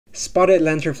Spotted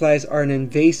lanternflies are an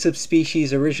invasive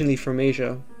species originally from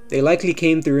Asia. They likely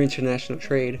came through international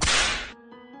trade.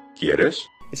 ¿Quieres?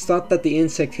 It's thought that the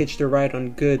insect hitched a ride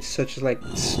on goods such as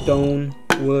stone,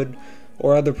 wood,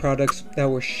 or other products that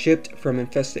were shipped from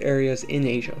infested areas in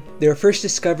Asia. They were first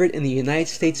discovered in the United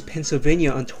States,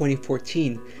 Pennsylvania in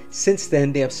 2014. Since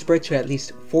then, they have spread to at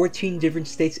least 14 different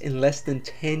states in less than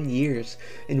 10 years,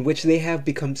 in which they have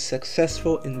become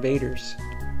successful invaders.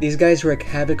 These guys wreak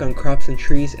havoc on crops and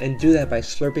trees and do that by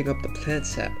slurping up the plant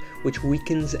sap, which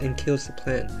weakens and kills the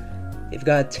plant. They've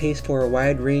got a taste for a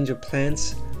wide range of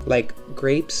plants like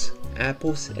grapes,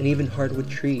 apples, and even hardwood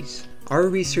trees. Our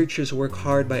researchers work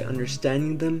hard by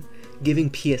understanding them, giving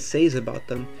PSAs about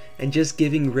them, and just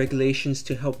giving regulations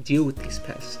to help deal with these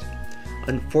pests.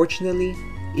 Unfortunately,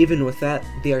 even with that,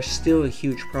 they are still a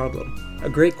huge problem. A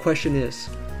great question is,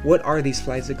 what are these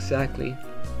flies exactly?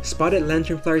 Spotted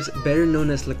lanternflies, better known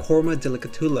as Lycorma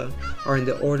delicatula, are in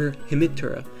the order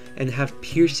Hemiptera and have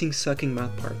piercing sucking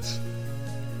mouthparts.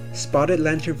 Spotted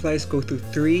lanternflies go through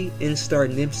 3 instar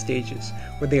nymph stages,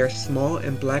 where they are small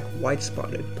and black-white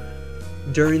spotted.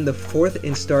 During the 4th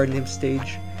instar nymph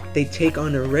stage, they take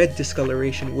on a red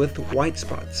discoloration with white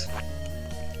spots.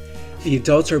 The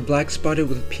adults are black spotted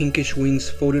with pinkish wings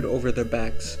folded over their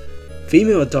backs.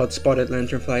 Female adult spotted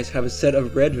lanternflies have a set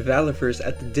of red vallifers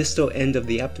at the distal end of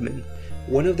the abdomen.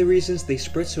 One of the reasons they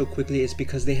spread so quickly is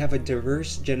because they have a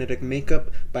diverse genetic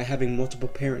makeup by having multiple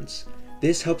parents.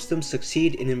 This helps them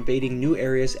succeed in invading new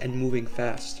areas and moving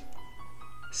fast.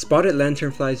 Spotted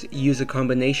lanternflies use a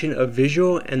combination of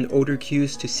visual and odor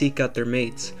cues to seek out their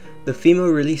mates. The female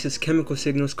releases chemical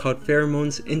signals called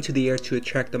pheromones into the air to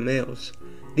attract the males.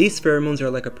 These pheromones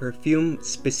are like a perfume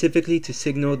specifically to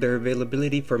signal their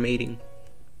availability for mating.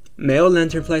 Male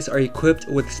lanternflies are equipped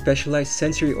with specialized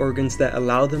sensory organs that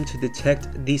allow them to detect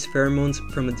these pheromones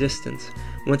from a distance.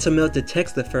 Once a male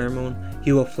detects the pheromone,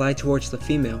 he will fly towards the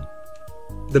female.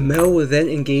 The male will then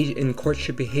engage in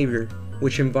courtship behavior,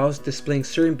 which involves displaying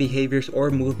certain behaviors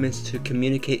or movements to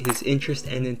communicate his interest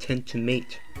and intent to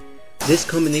mate. This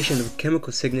combination of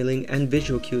chemical signaling and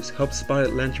visual cues helps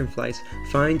spotted lanternflies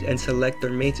find and select their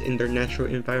mates in their natural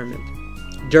environment.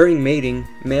 During mating,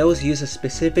 males use a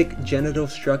specific genital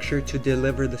structure to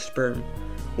deliver the sperm.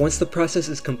 Once the process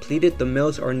is completed, the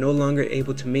males are no longer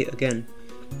able to mate again.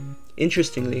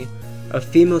 Interestingly, a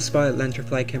female spotted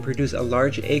lanternfly can produce a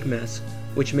large egg mass,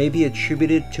 which may be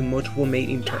attributed to multiple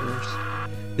mating partners.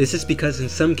 This is because in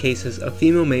some cases, a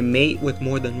female may mate with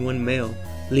more than one male,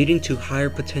 leading to higher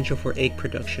potential for egg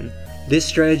production. This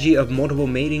strategy of multiple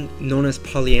mating, known as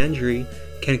polyandry,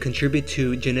 can contribute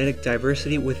to genetic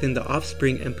diversity within the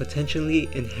offspring and potentially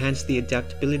enhance the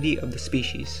adaptability of the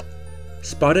species.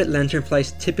 Spotted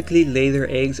lanternflies typically lay their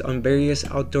eggs on various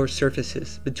outdoor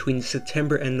surfaces between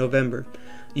September and November,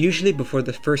 usually before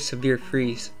the first severe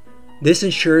freeze. This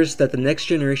ensures that the next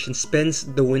generation spends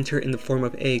the winter in the form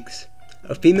of eggs.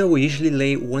 A female will usually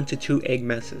lay 1 to 2 egg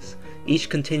masses, each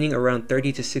containing around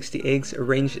 30 to 60 eggs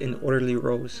arranged in orderly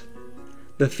rows.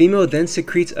 The female then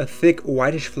secretes a thick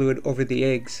whitish fluid over the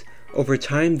eggs. Over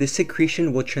time, this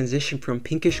secretion will transition from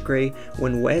pinkish gray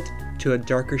when wet to a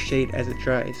darker shade as it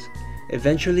dries.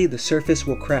 Eventually, the surface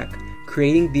will crack,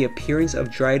 creating the appearance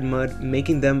of dried mud,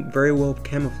 making them very well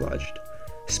camouflaged.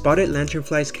 Spotted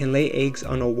lanternflies can lay eggs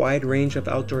on a wide range of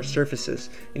outdoor surfaces,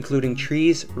 including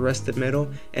trees, rusted metal,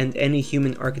 and any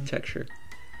human architecture.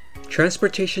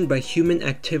 Transportation by human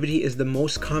activity is the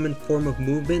most common form of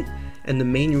movement and the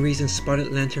main reason spotted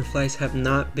lanternflies have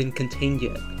not been contained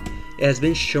yet. It has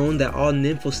been shown that all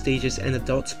nymphal stages and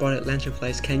adult spotted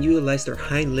lanternflies can utilize their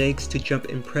hind legs to jump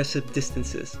impressive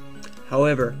distances.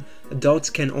 However, adults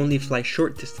can only fly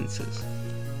short distances.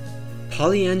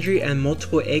 Polyandry and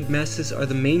multiple egg masses are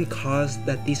the main cause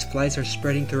that these flies are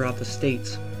spreading throughout the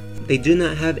states. They do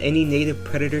not have any native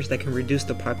predators that can reduce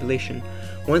the population.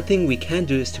 One thing we can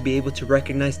do is to be able to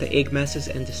recognize the egg masses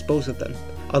and dispose of them.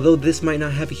 Although this might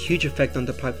not have a huge effect on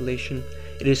the population,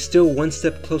 it is still one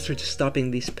step closer to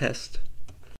stopping these pests.